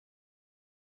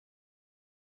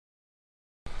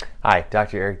Hi,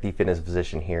 Dr. Eric, the fitness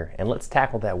physician here, and let's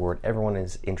tackle that word everyone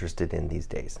is interested in these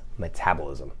days,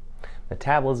 metabolism.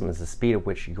 Metabolism is the speed at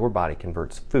which your body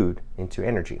converts food into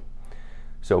energy.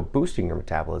 So boosting your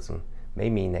metabolism may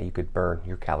mean that you could burn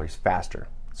your calories faster.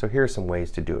 So here are some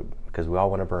ways to do it, because we all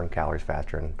want to burn calories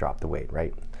faster and drop the weight,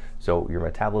 right? So your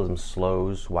metabolism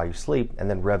slows while you sleep and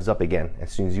then revs up again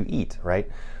as soon as you eat, right?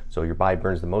 So your body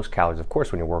burns the most calories, of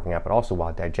course, when you're working out, but also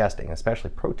while digesting,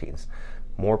 especially proteins.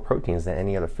 More proteins than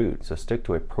any other food, so stick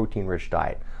to a protein-rich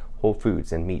diet, whole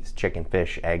foods and meats, chicken,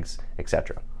 fish, eggs,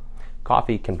 etc.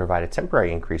 Coffee can provide a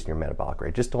temporary increase in your metabolic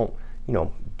rate. Just don't,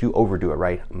 overdo it,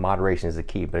 right? Moderation is the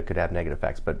key, but it could have negative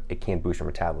effects, but it can boost your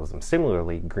metabolism.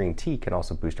 Similarly, green tea can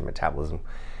also boost your metabolism.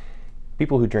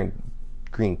 People who drink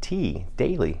green tea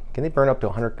daily, can they burn up to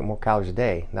 100 more calories a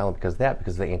day? Not only because of that,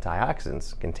 because of the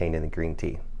antioxidants contained in the green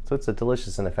tea. So it's a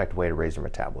delicious and effective way to raise your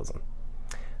metabolism.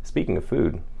 Speaking of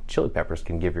food, chili peppers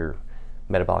can give your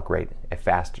metabolic rate a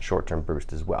fast short-term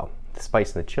boost as well. The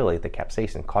spice in the chili, the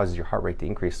capsaicin, causes your heart rate to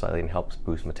increase slightly and helps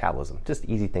boost metabolism. Just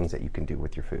easy things that you can do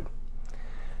with your food.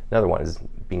 Another one is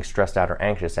being stressed out or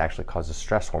anxious actually causes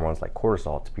stress hormones like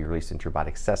cortisol to be released into your body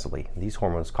excessively. These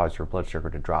hormones cause your blood sugar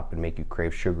to drop and make you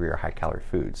crave sugary or high-calorie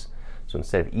foods. So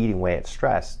instead of eating away at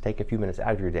stress, take a few minutes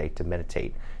out of your day to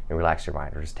meditate and relax your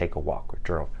mind, or just take a walk or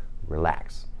journal.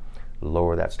 Relax.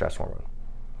 Lower that stress hormone.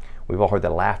 We've all heard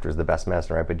that laughter is the best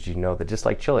medicine, right? But did you know that just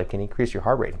like chili, it can increase your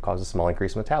heart rate and cause a small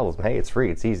increase in metabolism? Hey, it's free,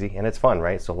 it's easy, and it's fun,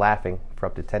 right? So laughing for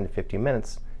up to 10 to 15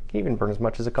 minutes can even burn as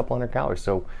much as a couple hundred calories.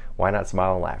 So why not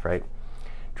smile and laugh, right?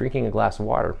 Drinking a glass of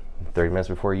water 30 minutes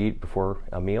before you eat, before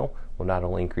a meal, will not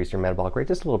only increase your metabolic rate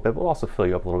just a little bit, but will also fill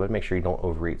you up a little bit. Make sure you don't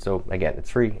overeat. So again, it's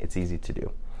free, it's easy to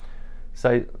do.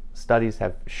 So studies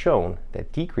have shown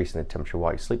that decreasing the temperature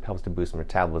while you sleep helps to boost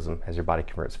metabolism as your body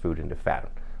converts food into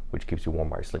fat, which keeps you warm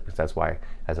while you're sleeping. So that's why,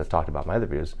 as I've talked about in my other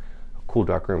videos, a cool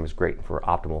dark room is great for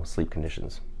optimal sleep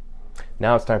conditions.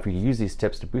 Now it's time for you to use these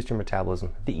tips to boost your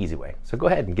metabolism the easy way. So go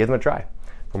ahead and give them a try.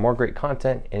 For more great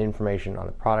content and information on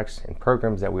the products and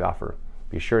programs that we offer,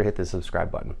 be sure to hit the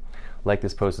subscribe button. Like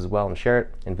this post as well and share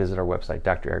it, and visit our website,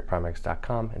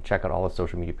 drericprimex.com, and check out all the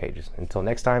social media pages. Until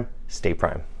next time, stay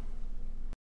prime.